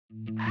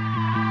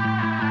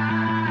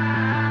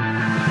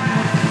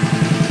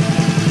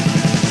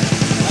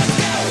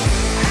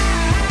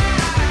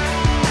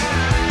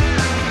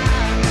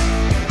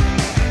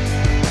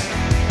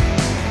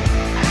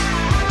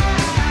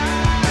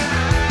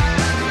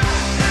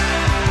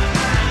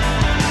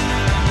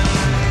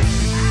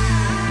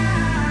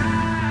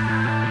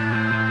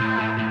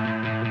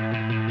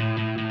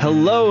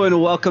Hello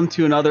and welcome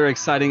to another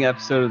exciting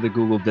episode of the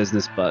Google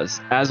Business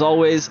Buzz. As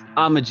always,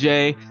 I'm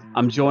Ajay.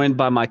 I'm joined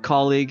by my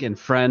colleague and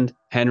friend,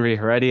 Henry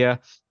Heredia,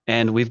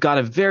 and we've got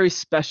a very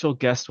special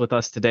guest with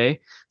us today.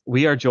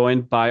 We are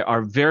joined by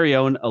our very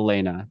own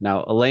Aleyna.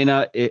 Now,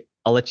 Aleyna,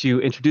 I'll let you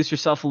introduce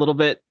yourself a little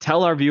bit,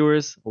 tell our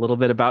viewers a little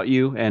bit about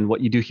you and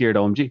what you do here at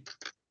OMG.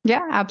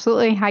 Yeah,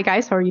 absolutely. Hi,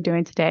 guys. How are you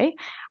doing today?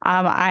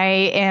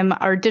 I am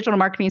our digital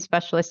marketing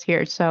specialist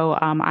here.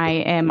 I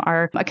am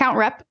our account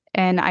rep,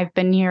 and I've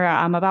been here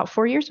about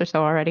 4 years or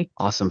so already.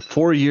 Awesome.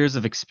 4 years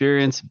of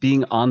experience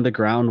being on the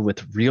ground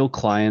with real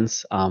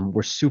clients.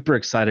 We're super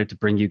excited to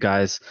bring you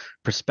guys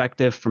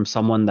perspective from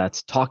someone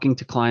that's talking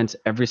to clients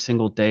every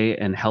single day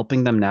and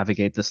helping them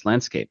navigate this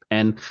landscape.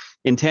 And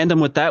in tandem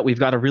with that, we've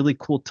got a really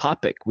cool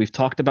topic. We've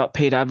talked about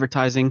paid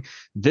advertising.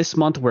 This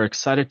month, we're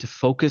excited to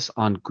focus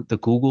on the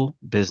Google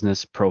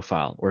Business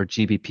Profile, or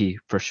GBP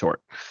for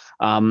short.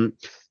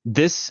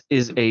 This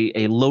is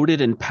a loaded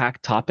and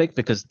packed topic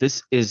because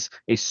this is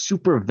a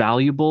super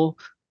valuable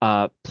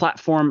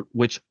platform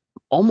which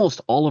almost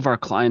all of our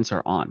clients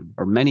are on,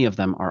 or many of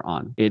them are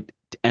on. It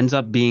ends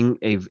up being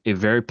a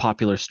very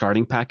popular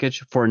starting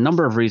package for a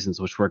number of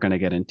reasons, which we're going to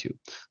get into.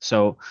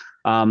 So,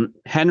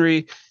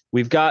 Henry,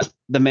 we've got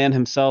the man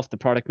himself, the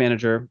product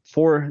manager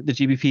for the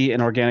GBP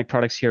and organic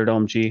products here at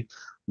OMG.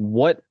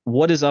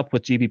 What is up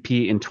with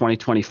GBP in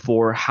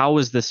 2024? How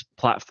is this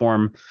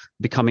platform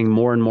becoming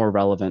more and more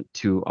relevant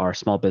to our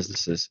small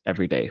businesses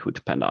every day who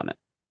depend on it?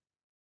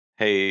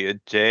 Hey,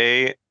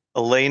 Jay.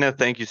 Aleyna,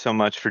 thank you so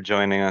much for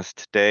joining us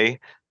today.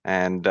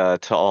 And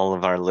to all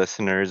of our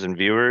listeners and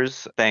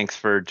viewers, thanks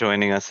for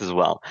joining us as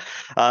well.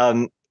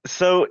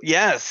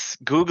 Yes,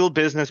 Google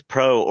Business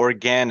Pro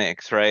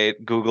organics, right?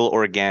 Google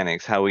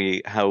organics,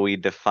 how we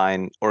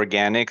define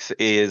organics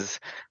is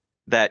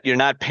that you're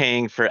not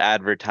paying for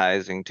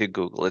advertising to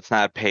Google. It's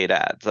not paid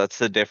ads. That's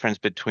the difference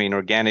between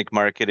organic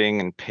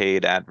marketing and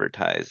paid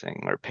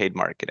advertising or paid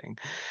marketing.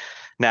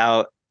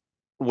 Now,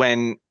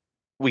 when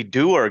we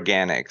do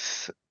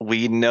organics,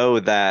 we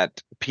know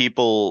that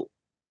people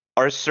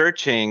are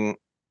searching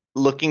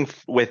looking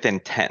with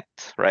intent,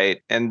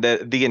 right? And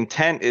the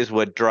intent is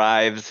what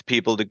drives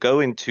people to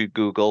go into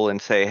Google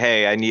and say,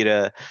 hey, I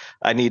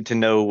need to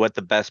know what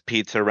the best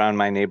pizza around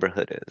my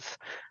neighborhood is,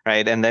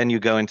 right? And then you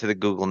go into the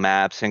Google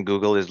Maps and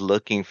Google is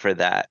looking for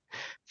that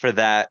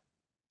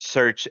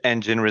search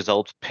engine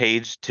results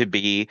page to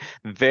be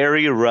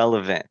very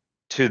relevant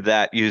to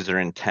that user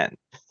intent.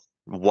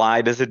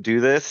 Why does it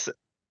do this?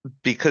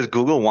 Because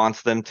Google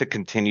wants them to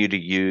continue to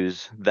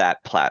use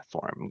that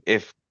platform.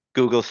 If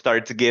Google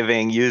starts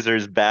giving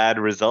users bad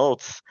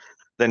results,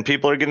 then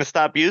people are going to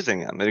stop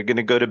using them. They're going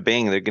to go to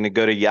Bing, they're going to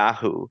go to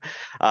Yahoo.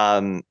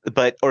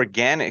 But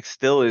organic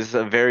still is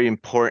a very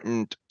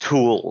important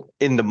tool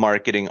in the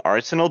marketing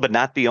arsenal, but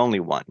not the only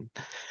one.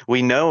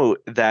 We know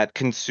that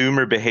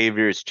consumer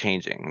behavior is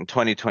changing in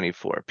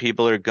 2024.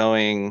 People are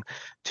going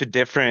to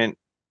different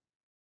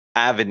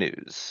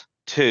avenues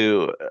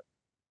to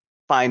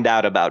find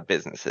out about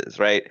businesses,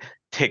 right?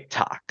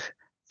 TikTok,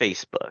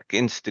 Facebook,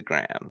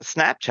 Instagram,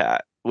 Snapchat.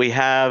 We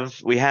have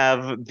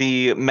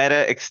the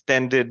Meta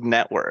extended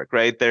network,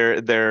 right?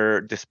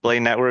 Their display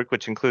network,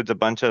 which includes a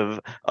bunch of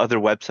other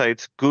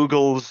websites.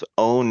 Google's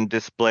own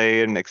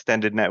display and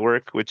extended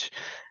network, which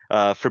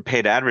for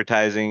paid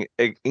advertising,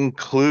 it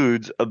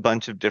includes a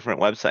bunch of different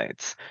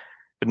websites.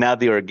 But now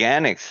the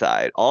organic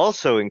side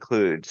also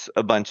includes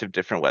a bunch of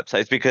different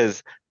websites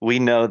because we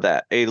know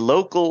that a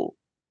local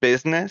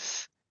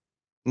business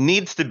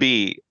needs to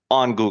be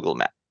on Google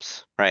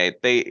Maps, right?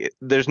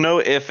 There's no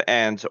if,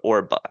 ands,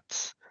 or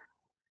buts.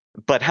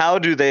 But how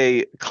do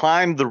they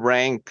climb the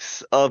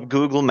ranks of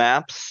Google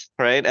Maps,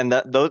 right? And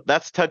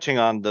that's touching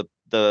on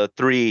the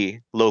three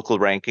local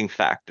ranking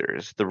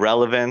factors: the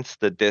relevance,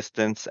 the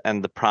distance,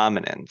 and the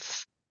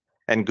prominence.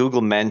 And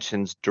Google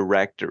mentions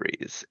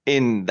directories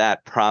in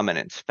that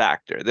prominence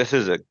factor. This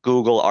is a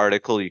Google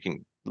article. You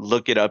can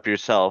look it up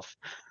yourself.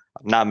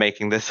 I'm not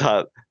making this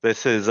up.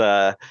 This is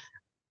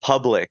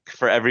public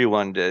for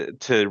everyone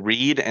to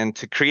read and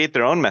to create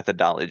their own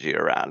methodology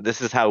around.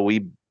 This is how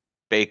we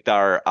baked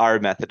our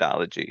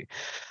methodology.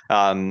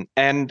 And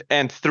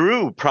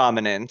through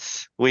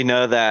prominence, we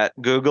know that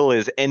Google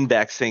is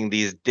indexing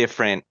these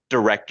different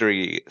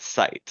directory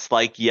sites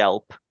like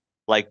Yelp,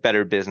 like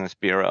Better Business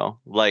Bureau,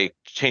 like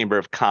Chamber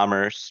of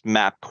Commerce,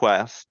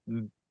 MapQuest,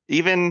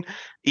 even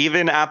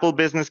Apple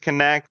Business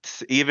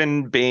Connect,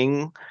 even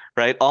Bing,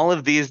 right? All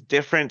of these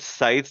different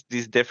sites,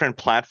 these different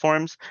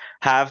platforms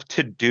have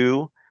to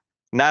do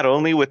not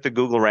only with the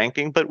Google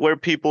ranking, but where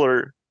people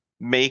are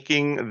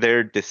making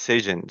their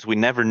decisions. We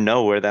never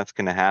know where that's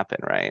going to happen,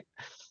 right?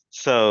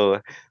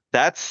 So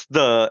that's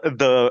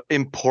the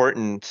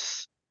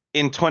importance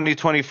in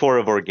 2024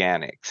 of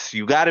organics.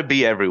 You got to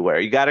be everywhere.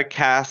 You got to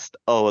cast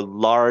a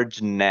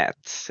large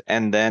net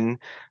and then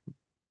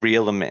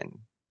reel them in.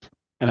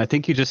 And I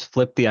think you just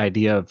flipped the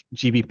idea of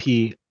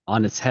GBP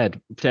on its head.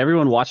 To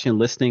everyone watching and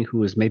listening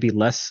who is maybe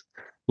less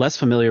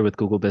familiar with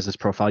Google Business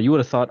Profile, you would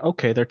have thought,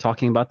 okay, they're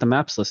talking about the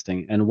Maps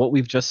listing. And what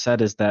we've just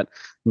said is that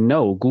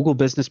no, Google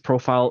Business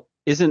Profile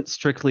isn't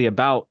strictly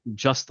about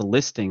just the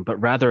listing, but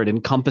rather it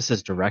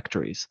encompasses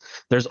directories.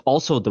 There's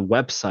also the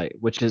website,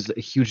 which is a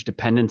huge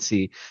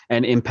dependency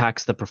and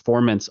impacts the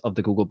performance of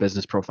the Google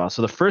Business Profile.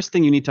 So the first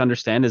thing you need to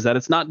understand is that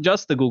it's not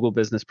just the Google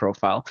Business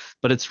Profile,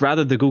 but it's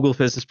rather the Google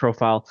Business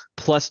Profile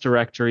plus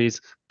directories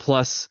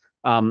plus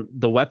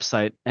the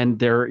website. And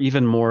there are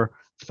even more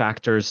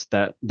factors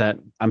that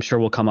I'm sure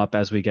will come up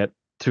as we get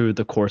through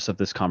the course of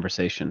this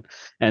conversation.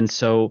 And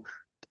so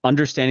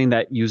understanding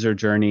that user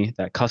journey,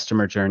 that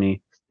customer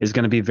journey, is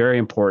going to be very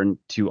important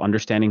to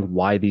understanding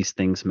why these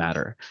things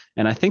matter.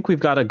 And I think we've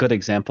got a good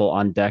example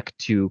on deck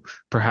to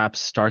perhaps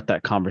start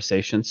that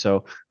conversation.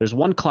 So there's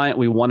one client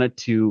we wanted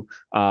to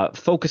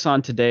focus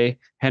on today.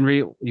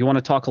 Henry, you want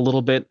to talk a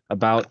little bit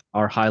about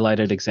our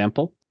highlighted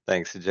example?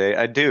 Thanks, Ajay.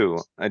 I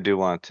do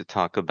want to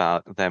talk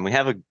about them. We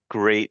have a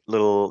great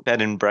little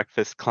bed and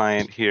breakfast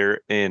client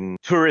here in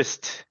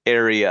tourist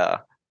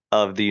area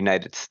of the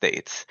United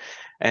States.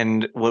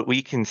 And what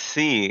we can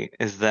see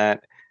is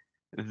that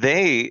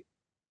they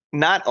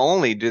not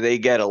only do they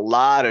get a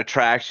lot of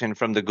traction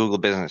from the Google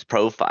Business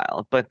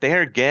Profile, but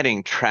they're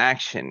getting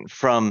traction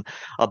from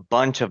a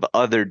bunch of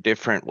other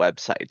different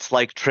websites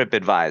like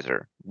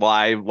TripAdvisor.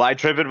 Why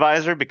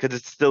TripAdvisor? Because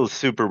it's still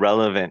super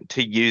relevant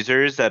to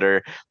users that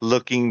are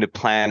looking to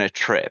plan a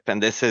trip,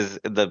 and this is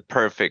the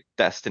perfect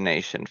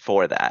destination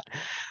for that.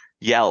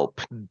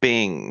 Yelp,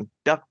 Bing,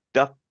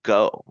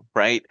 DuckDuckGo,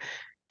 right?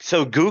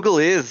 So Google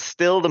is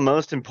still the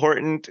most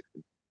important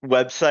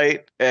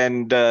website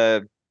and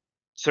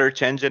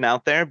search engine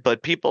out there,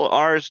 but people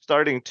are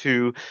starting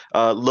to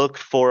look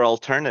for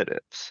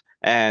alternatives.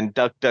 And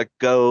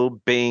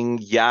DuckDuckGo, Bing,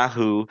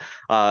 Yahoo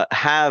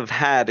have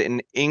had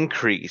an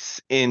increase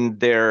in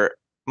their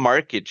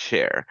market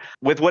share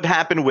with what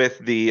happened with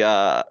the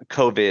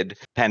COVID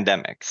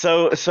pandemic.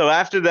 So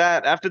after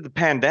that, after the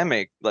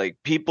pandemic, like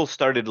people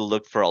started to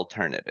look for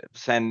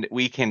alternatives, and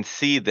we can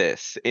see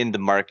this in the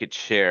market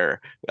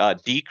share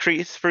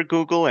decrease for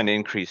Google and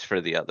increase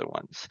for the other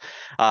ones.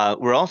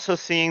 We're also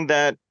seeing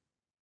that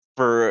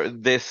for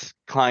this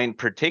client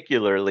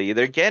particularly,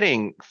 they're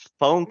getting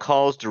phone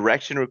calls,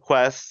 direction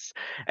requests,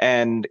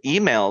 and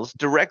emails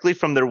directly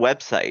from their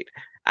website.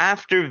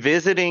 After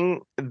visiting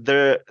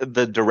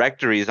the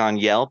directories on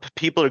Yelp,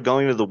 people are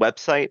going to the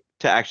website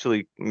to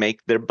actually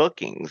make their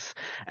bookings.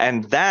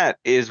 And that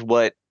is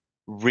what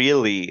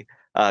really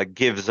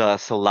gives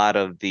us a lot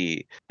of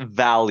the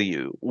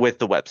value with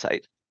the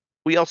website.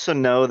 We also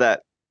know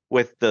that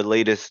with the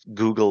latest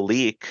Google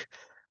leak,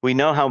 we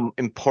know how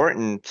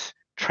important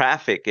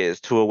traffic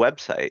is to a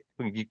website.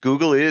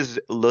 Google is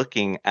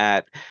looking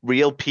at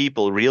real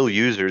people, real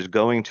users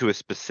going to a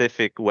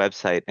specific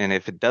website. And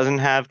if it doesn't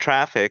have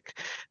traffic,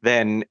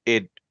 then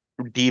it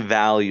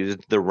devalues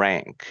the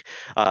rank.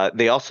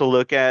 They also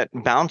look at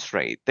bounce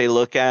rate. They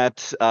look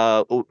at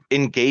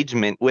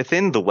engagement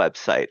within the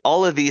website.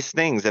 All of these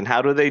things. And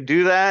how do they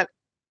do that?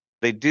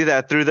 They do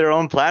that through their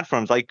own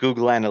platforms like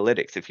Google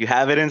Analytics. If you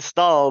have it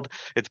installed,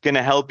 it's going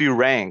to help you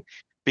rank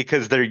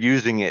because they're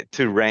using it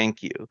to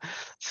rank you.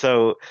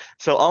 So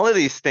all of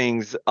these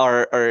things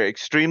are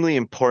extremely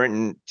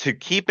important to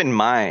keep in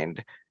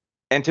mind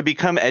and to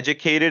become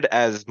educated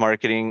as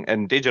marketing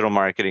and digital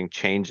marketing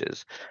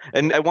changes.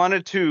 And I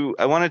wanted to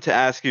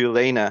ask you,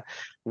 Aleyna,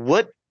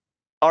 what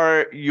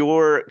are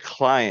your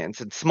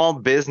clients and small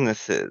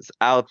businesses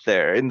out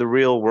there in the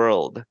real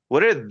world?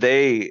 What are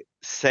they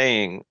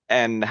saying,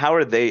 and how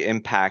are they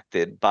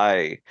impacted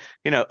by,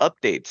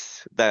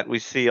 updates that we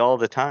see all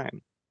the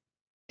time?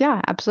 Yeah,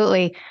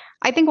 absolutely.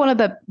 I think one of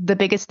the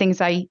biggest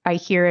things I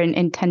hear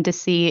and tend to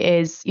see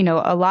is,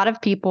 a lot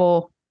of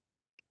people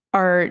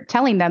are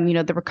telling them,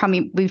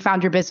 we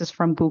found your business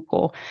from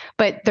Google,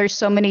 but there's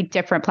so many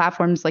different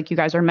platforms, like you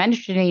guys are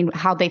mentioning,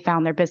 how they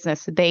found their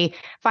business. Did they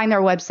find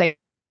their website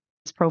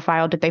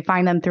profile? Did they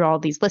find them through all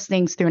these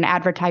listings, through an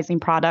advertising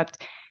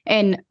product?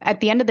 And at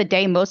the end of the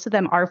day, most of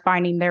them are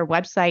finding their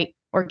website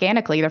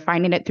organically. They're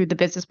finding it through the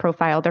business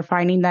profile. They're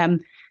finding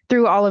them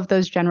through all of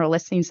those general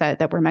listings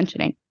that we're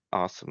mentioning.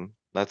 Awesome.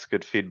 That's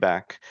good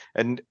feedback.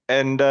 And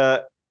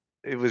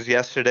it was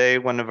yesterday,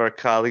 one of our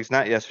colleagues,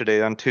 not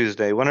yesterday, on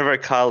Tuesday, one of our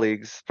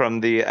colleagues from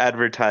the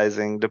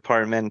advertising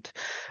department,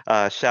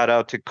 shout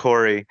out to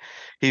Corey,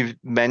 he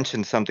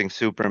mentioned something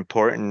super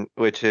important,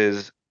 which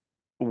is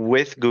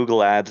with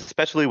Google Ads,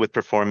 especially with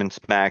Performance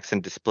Max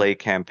and display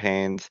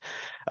campaigns,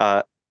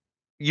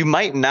 you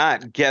might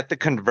not get the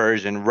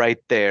conversion right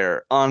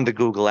there on the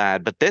Google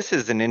ad, but this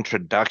is an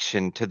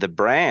introduction to the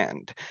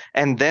brand.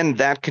 And then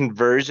that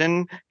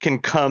conversion can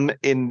come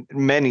in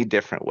many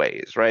different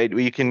ways, right?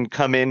 You can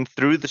come in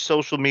through the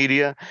social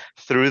media,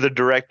 through the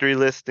directory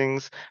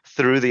listings,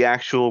 through the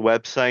actual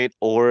website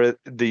or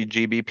the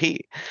GBP.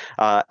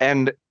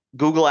 And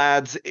Google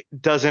Ads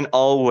doesn't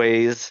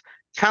always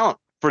count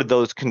for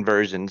those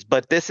conversions,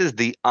 but this is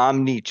the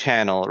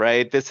omni-channel,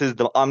 right? This is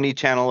the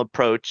omni-channel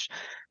approach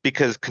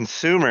because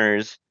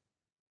consumers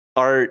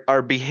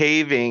are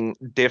behaving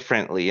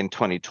differently in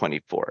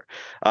 2024.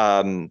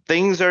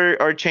 Things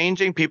are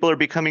changing. People are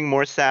becoming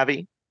more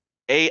savvy.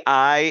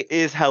 AI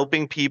is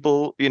helping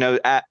people,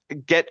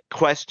 get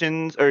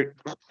questions or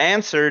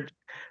answered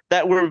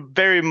that were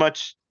very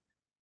much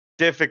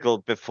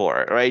difficult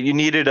before, right? You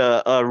needed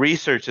a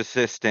research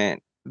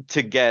assistant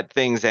to get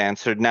things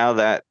answered. Now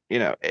that,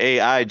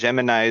 AI,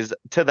 Gemini is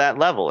to that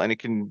level and it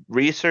can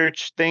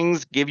research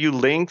things, give you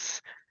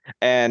links,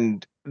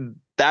 and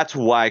that's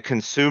why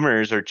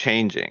consumers are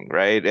changing,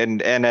 right?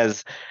 And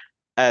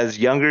as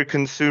younger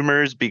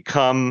consumers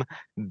become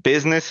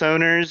business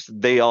owners,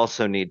 they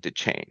also need to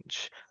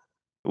change.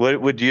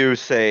 What would you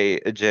say,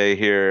 Ajay,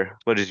 here?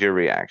 What is your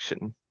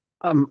reaction?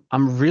 I'm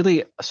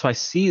really so I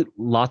see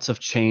lots of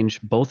change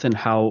both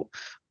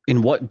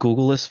in what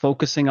Google is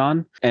focusing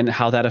on and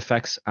how that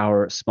affects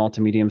our small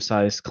to medium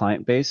sized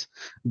client base,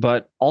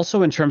 but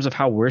also in terms of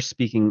how we're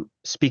speaking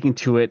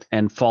to it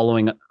and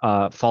following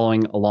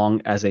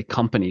along as a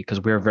company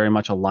because we're very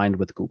much aligned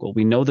with Google.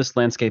 We know this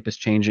landscape is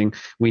changing.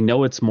 We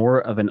know it's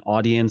more of an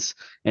audience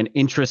and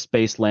interest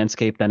based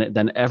landscape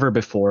than ever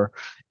before.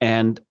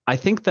 And I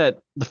think that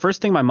the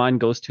first thing my mind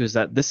goes to is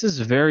that this is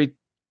very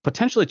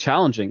potentially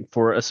challenging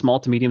for a small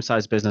to medium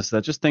sized business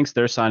that just thinks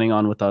they're signing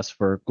on with us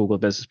for Google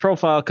Business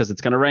Profile because it's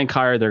going to rank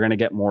higher. They're going to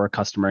get more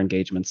customer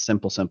engagement.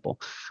 Simple.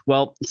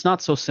 Well, it's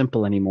not so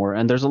simple anymore.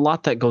 And there's a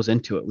lot that goes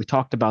into it. We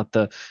talked about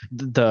the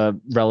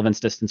relevance,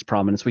 distance,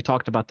 prominence. We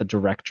talked about the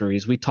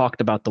directories. We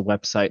talked about the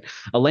website.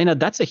 Aleyna,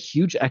 that's a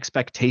huge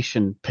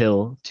expectation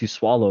pill to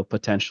swallow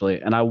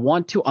potentially. And I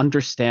want to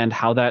understand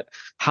how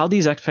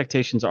these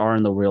expectations are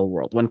in the real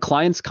world. When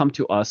clients come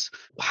to us,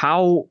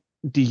 how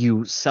do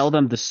you sell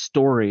them the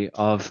story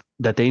of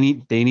that they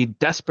need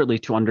desperately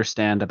to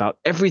understand about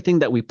everything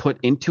that we put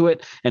into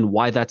it and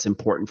why that's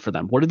important for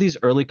them? What do these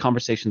early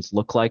conversations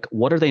look like?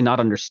 What are they not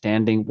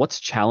understanding?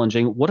 What's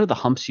challenging? What are the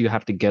humps you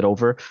have to get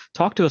over?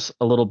 Talk to us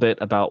a little bit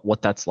about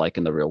what that's like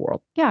in the real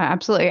world. Yeah,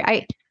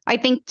 absolutely. I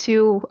think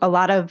too, a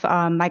lot of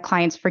my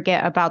clients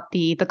forget about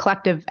the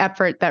collective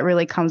effort that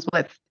really comes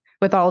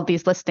with all of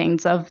these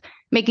listings of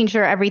making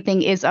sure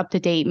everything is up to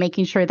date,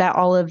 making sure that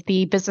all of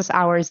the business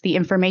hours, the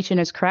information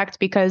is correct,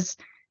 because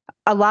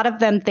a lot of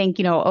them think,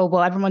 oh,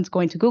 well, everyone's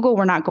going to Google,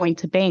 we're not going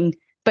to Bing.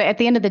 But at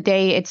the end of the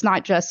day, it's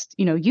not just,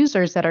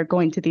 users that are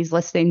going to these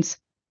listings.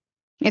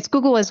 It's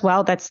Google as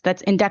well that's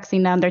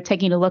indexing them. They're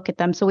taking a look at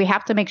them. So we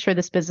have to make sure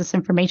this business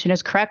information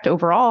is correct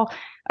overall.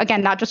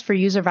 Again, not just for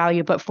user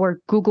value, but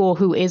for Google,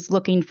 who is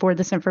looking for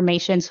this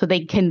information, so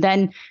they can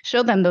then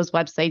show them those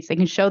websites. They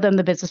can show them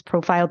the business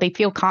profile. They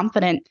feel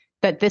confident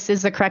that this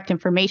is the correct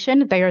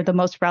information. They are the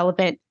most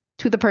relevant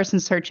to the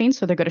person searching.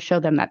 So they're going to show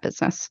them that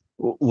business.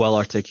 Well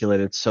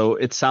articulated. So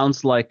it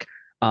sounds like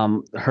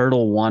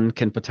hurdle one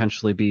can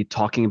potentially be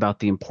talking about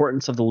the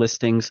importance of the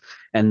listings,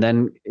 and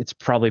then it's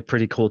probably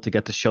pretty cool to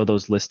get to show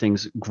those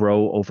listings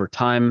grow over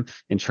time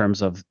in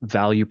terms of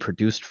value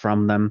produced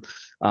from them.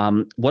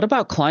 What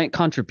about client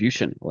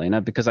contribution,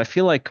 Aleyna? Because I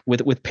feel like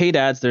with paid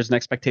ads, there's an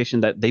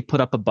expectation that they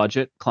put up a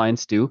budget,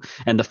 clients do,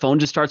 and the phone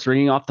just starts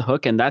ringing off the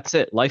hook, and that's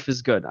it. Life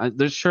is good.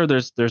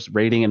 There's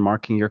rating and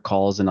marking your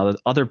calls and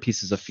other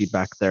pieces of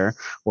feedback there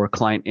or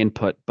client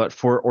input, but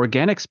for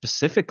organic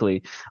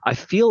specifically, I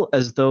feel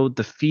as though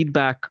the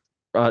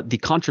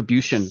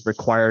contribution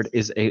required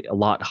is a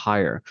lot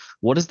higher.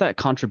 What does that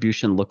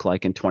contribution look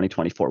like in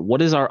 2024?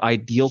 What is our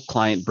ideal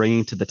client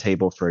bringing to the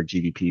table for a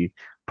GVP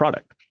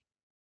product?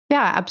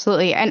 Yeah,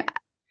 absolutely. And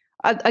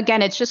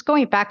again, it's just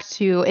going back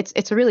to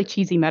it's a really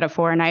cheesy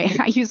metaphor, and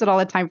I use it all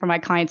the time for my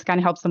clients, kind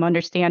of helps them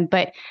understand.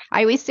 But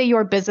I always say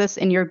your business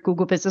and your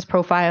Google business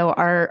profile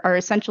are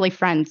essentially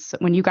friends.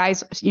 When you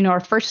guys, are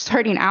first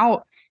starting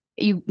out,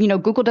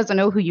 Google doesn't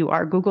know who you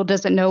are. Google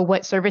doesn't know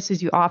what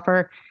services you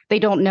offer. They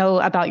don't know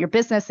about your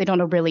business. They don't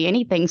know really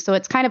anything. So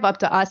it's kind of up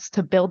to us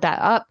to build that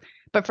up.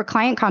 But for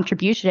client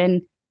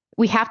contribution,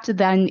 we have to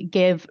then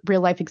give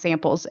real life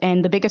examples.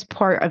 And the biggest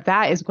part of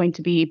that is going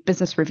to be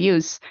business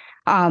reviews.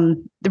 The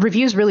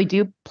reviews really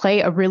do play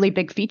a really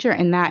big feature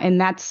in that.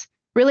 And that's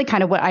really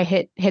kind of what I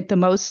hit the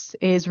most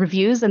is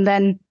reviews. And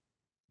then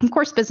of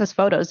course, business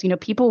photos.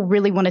 People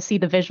really want to see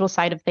the visual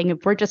side of things.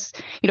 If we're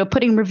just,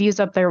 putting reviews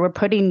up there, we're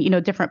putting,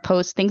 different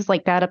posts, things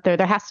like that up there.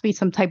 There has to be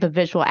some type of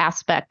visual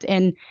aspect.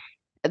 And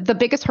the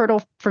biggest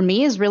hurdle for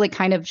me is really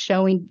kind of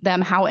showing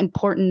them how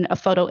important a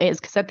photo is.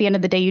 Because at the end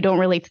of the day, you don't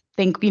really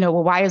think,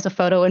 well, why is a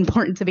photo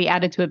important to be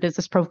added to a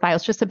business profile?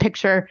 It's just a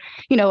picture,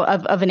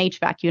 of an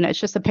HVAC unit. It's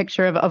just a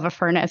picture of a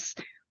furnace.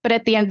 But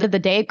at the end of the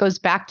day, it goes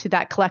back to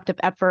that collective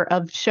effort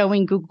of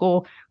showing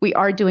Google we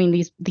are doing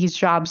these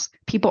jobs.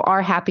 People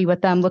are happy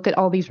with them. Look at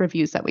all these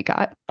reviews that we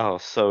got. Oh,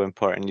 so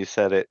important. You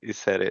said it. You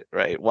said it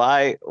right.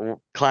 Why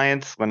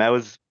clients, when I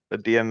was a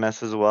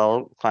DMS as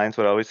well, clients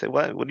would always say,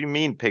 what do you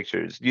mean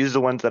pictures? Use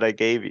the ones that I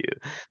gave you.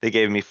 They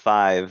gave me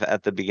 5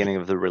 at the beginning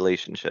of the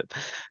relationship.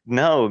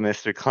 No,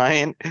 Mr.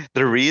 Client,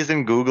 the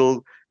reason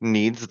Google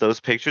needs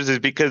those pictures is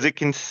because it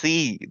can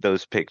see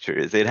those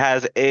pictures. It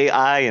has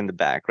AI in the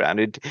background.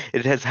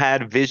 It has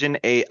had vision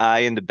AI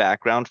in the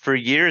background for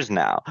years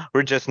now.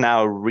 We're just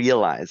now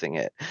realizing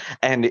it.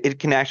 And it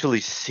can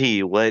actually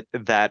see what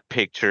that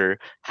picture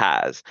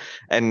has.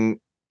 And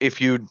if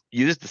you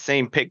use the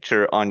same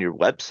picture on your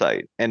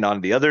website and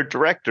on the other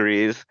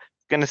directories,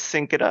 it's going to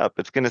sync it up.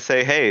 It's going to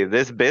say, hey,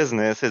 this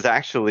business is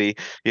actually,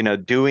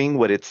 doing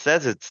what it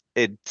says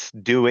it's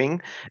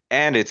doing,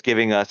 and it's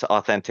giving us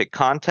authentic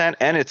content,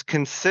 and it's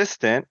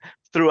consistent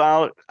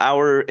throughout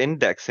our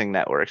indexing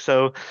network.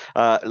 So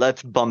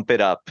let's bump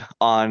it up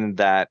on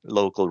that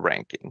local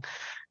ranking.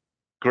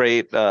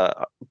 Great,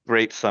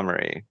 great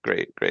summary.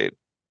 Great.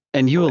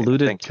 And you Aleyna,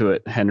 alluded thank you. to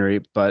it,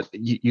 Henry, but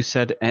you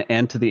said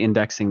and to the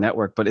indexing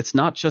network, but it's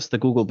not just the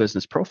Google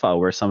Business Profile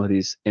where some of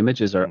these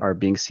images are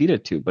being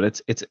seeded to, but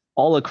it's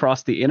all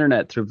across the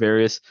internet through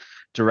various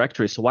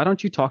directories. So why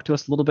don't you talk to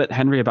us a little bit,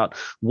 Henry, about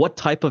what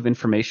type of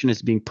information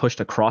is being pushed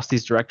across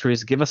these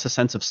directories? Give us a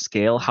sense of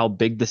scale, how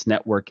big this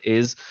network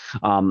is,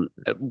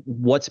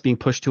 what's being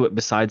pushed to it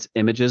besides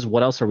images,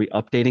 what else are we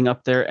updating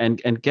up there,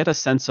 and get a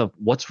sense of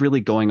what's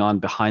really going on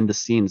behind the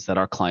scenes that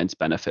our clients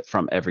benefit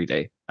from every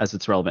day as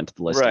it's relevant to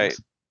the Right.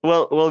 listings.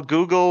 Well,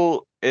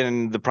 Google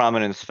in the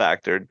prominence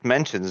factor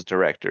mentions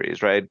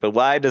directories, right? But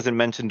why does it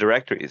mention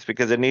directories?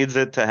 Because it needs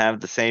it to have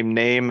the same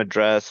name,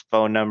 address,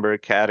 phone number,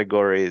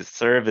 categories,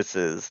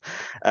 services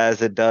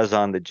as it does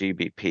on the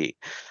GBP.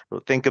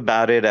 Well, think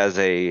about it as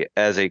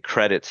a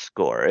credit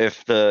score.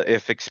 If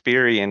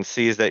Experian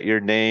sees that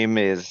your name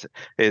is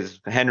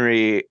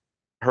Henry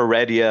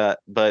Heredia,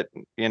 but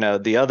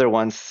the other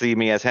ones see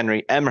me as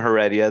Henry M.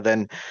 Heredia,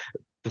 then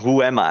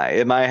who am I?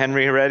 Am I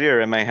Henry Heredia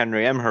or am I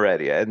Henry M.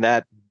 Heredia? And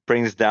that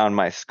brings down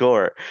my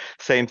score.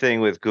 Same thing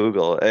with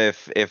Google.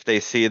 If they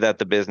see that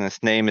the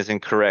business name is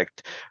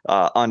incorrect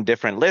on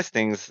different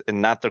listings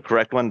and not the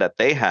correct one that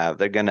they have,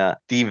 they're gonna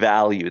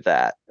devalue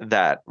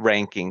that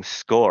ranking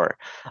score.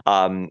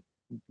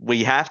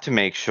 We have to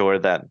make sure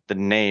that the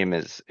name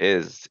is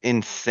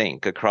in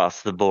sync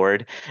across the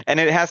board, and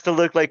it has to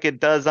look like it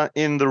does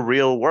in the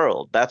real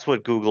world. That's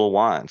what Google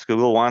wants.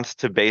 Google wants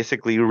to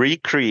basically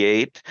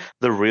recreate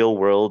the real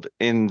world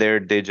in their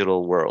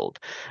digital world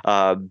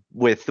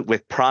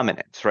with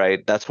prominence,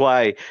 right? That's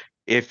why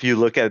if you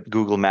look at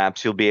Google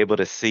Maps, you'll be able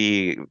to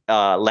see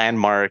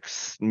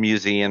landmarks,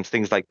 museums,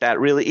 things like that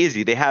really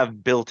easy. They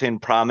have built-in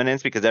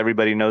prominence because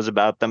everybody knows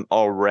about them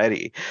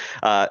already.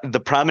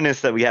 The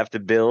prominence that we have to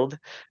build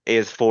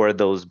is for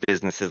those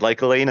businesses,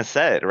 like Aleyna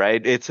said,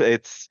 right?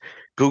 It's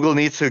Google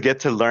needs to get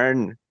to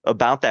learn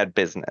about that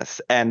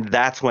business, and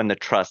that's when the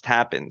trust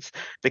happens.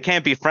 They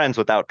can't be friends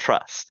without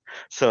trust,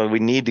 so we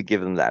need to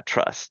give them that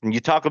trust. And you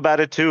talk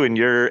about it too in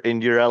your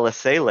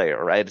LSA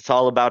layer, right? It's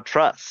all about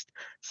trust.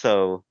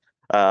 So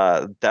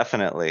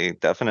definitely,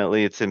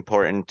 it's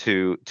important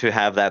to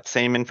have that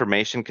same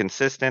information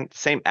consistent,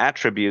 same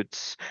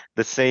attributes,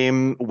 the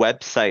same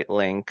website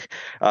link,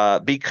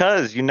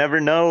 because you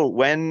never know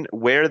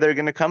where they're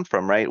going to come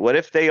from, right? What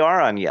if they are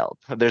on Yelp?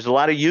 There's a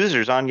lot of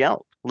users on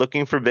Yelp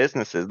looking for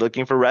businesses,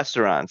 looking for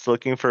restaurants,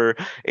 looking for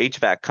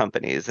HVAC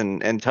companies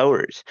and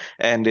towers.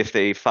 And if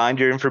they find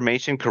your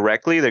information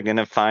correctly, they're going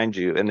to find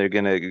you and they're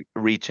going to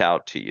reach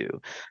out to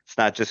you. It's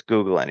not just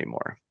Google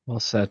anymore.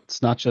 Well said.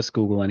 It's not just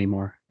Google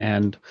anymore.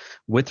 And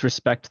with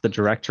respect to the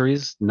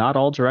directories, not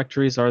all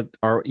directories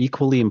are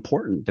equally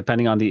important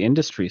depending on the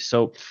industry.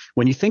 So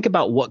when you think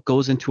about what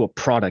goes into a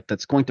product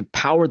that's going to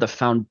power the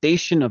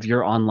foundation of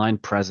your online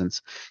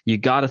presence, you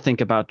got to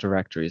think about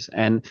directories.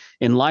 And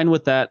in line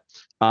with that,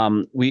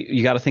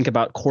 you got to think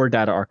about core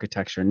data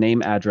architecture,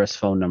 name, address,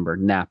 phone number,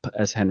 NAP,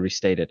 as Henry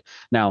stated.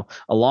 Now,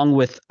 along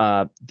with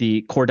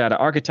the core data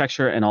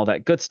architecture and all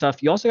that good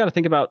stuff, you also got to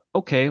think about,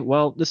 okay,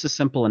 well, this is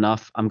simple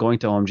enough. I'm going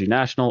to OMG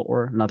National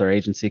or another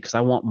agency because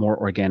I want more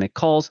organic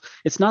calls.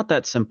 It's not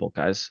that simple,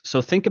 guys.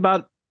 So think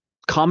about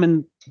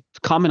common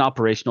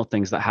operational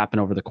things that happen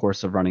over the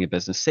course of running a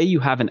business. Say you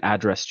have an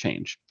address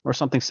change or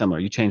something similar,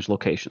 you change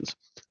locations.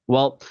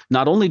 Well,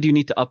 not only do you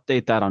need to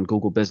update that on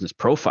Google Business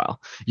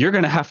Profile, you're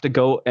going to have to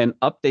go and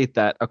update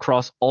that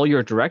across all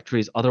your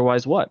directories.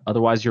 Otherwise, what?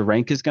 Otherwise, your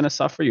rank is going to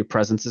suffer, your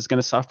presence is going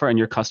to suffer, and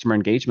your customer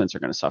engagements are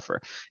going to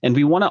suffer. And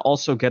we want to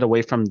also get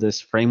away from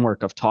this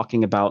framework of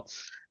talking about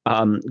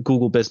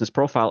Google Business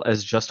Profile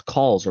as just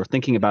calls or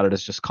thinking about it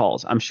as just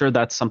calls. I'm sure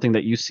that's something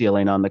that you see,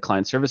 Aleyna, on the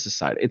client services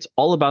side. It's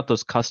all about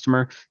those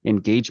customer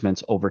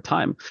engagements over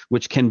time,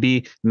 which can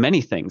be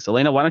many things.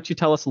 Aleyna, why don't you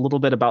tell us a little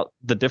bit about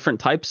the different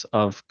types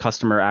of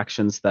customer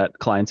actions that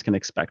clients can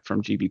expect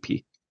from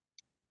GBP?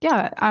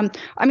 Yeah,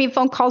 I mean,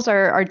 phone calls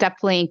are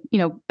definitely,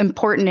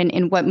 important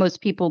in what most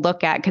people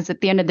look at, because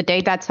at the end of the day,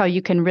 that's how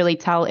you can really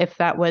tell if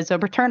that was a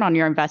return on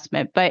your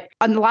investment. But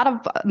on a lot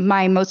of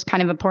my most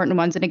kind of important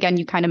ones, and again,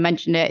 you kind of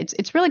mentioned it,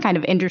 it's really kind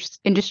of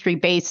industry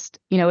based.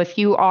 If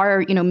you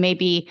are,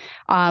 maybe,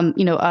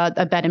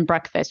 a bed and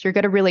breakfast, you're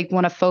going to really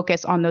want to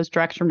focus on those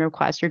direction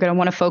requests. You're going to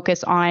want to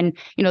focus on,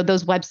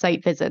 those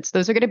website visits.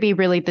 Those are going to be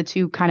really the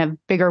two kind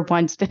of bigger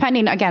ones,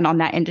 depending again on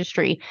that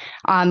industry.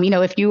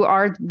 If you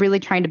are really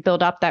trying to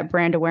build up that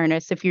brand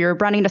awareness, if you're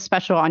running a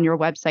special on your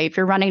website, if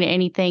you're running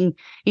anything,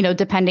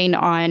 depending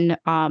on,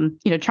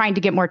 trying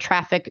to get more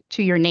traffic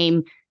to your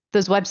name,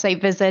 those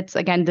website visits,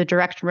 again, the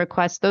direction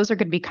requests, those are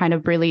going to be kind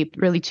of really,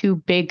 really two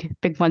big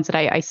ones that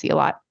I see a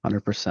lot.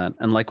 100%.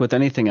 And like with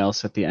anything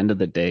else, at the end of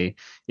the day,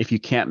 if you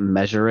can't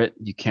measure it,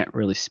 you can't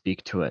really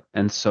speak to it.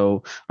 And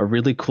so a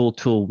really cool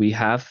tool we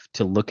have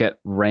to look at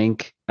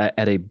rank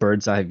at a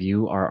bird's eye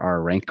view are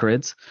our rank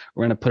grids.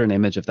 We're going to put an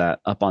image of that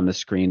up on the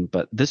screen,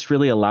 but this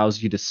really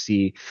allows you to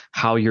see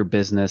how your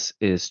business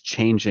is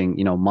changing,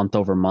 month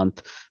over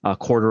month,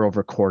 quarter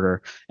over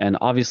quarter. And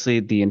obviously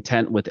the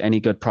intent with any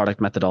good product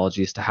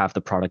methodology is to have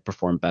the product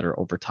perform better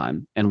over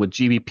time. And with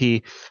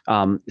GBP,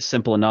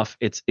 simple enough.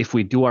 It's if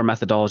we do our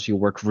methodology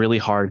work really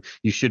hard,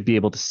 you should be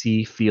able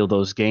to feel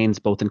those gains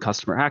both in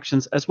customer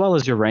actions as well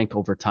as your rank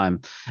over time.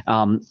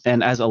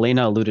 And as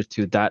Aleyna alluded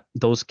to, that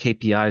those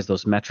KPIs,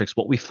 those metrics,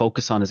 what we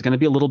focus on is going to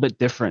be a little bit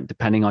different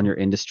depending on your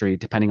industry,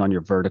 depending on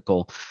your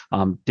vertical.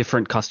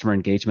 Different customer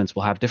engagements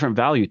will have different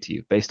value to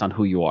you based on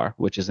who you are,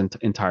 which is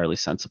entirely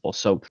sensible.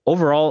 So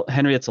overall,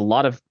 Henry, it's a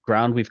lot of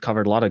ground we've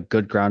covered, a lot of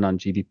good ground on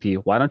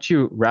GBP. Why don't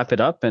you wrap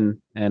it up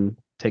and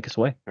take us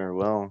away?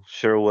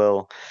 Sure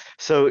will.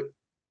 So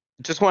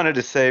just wanted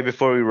to say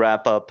before we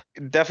wrap up,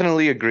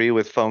 definitely agree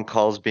with phone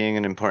calls being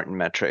an important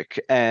metric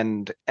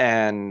and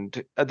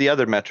the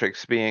other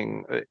metrics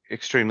being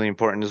extremely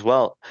important as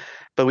well.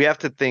 But we have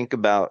to think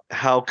about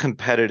how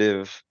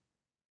competitive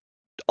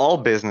all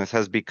business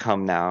has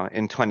become now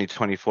in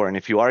 2024. And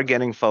if you are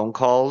getting phone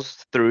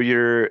calls through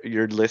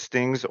your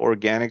listings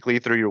organically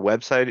through your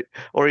website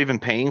or even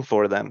paying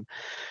for them,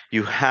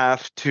 you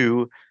have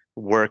to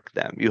work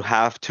them. You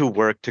have to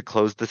work to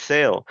close the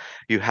sale.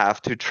 You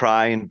have to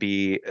try and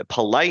be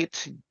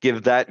polite,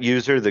 give that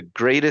user the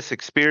greatest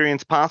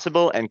experience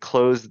possible, and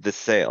close the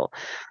sale.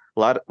 A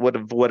lot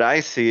of what I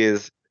see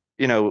is,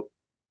 our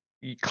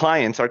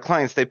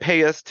clients, they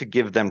pay us to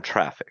give them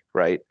traffic,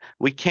 right?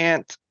 We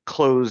can't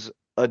close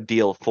a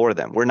deal for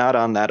them. We're not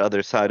on that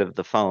other side of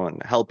the phone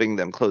helping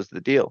them close the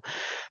deal.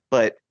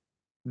 But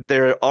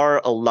there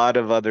are a lot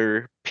of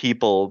other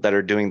people that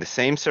are doing the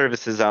same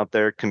services out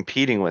there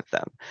competing with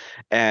them.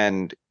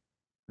 And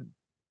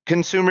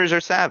consumers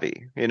are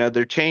savvy.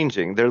 They're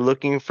changing. They're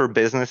looking for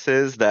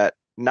businesses that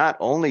not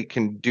only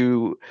can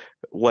do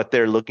what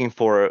they're looking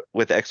for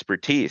with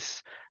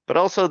expertise, but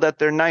also that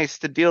they're nice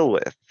to deal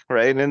with,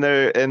 right? And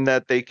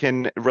that they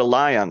can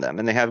rely on them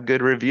and they have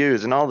good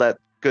reviews and all that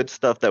good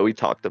stuff that we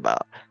talked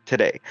about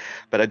today.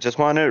 But I just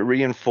want to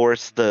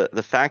reinforce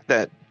the fact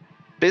that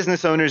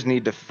business owners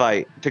need to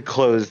fight to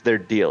close their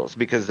deals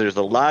because there's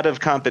a lot of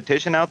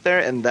competition out there,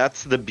 and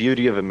that's the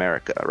beauty of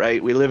America,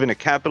 right? We live in a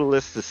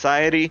capitalist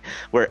society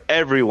where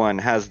everyone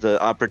has the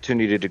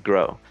opportunity to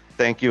grow.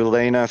 Thank you,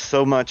 Aleyna,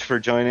 so much for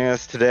joining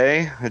us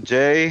today.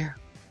 Ajay,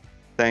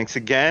 thanks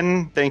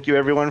again. Thank you,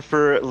 everyone,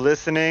 for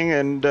listening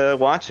and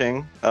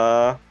watching.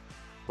 Love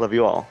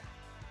you all.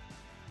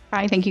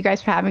 Bye. Thank you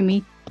guys for having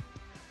me.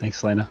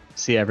 Thanks, Aleyna.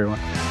 See you,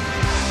 everyone.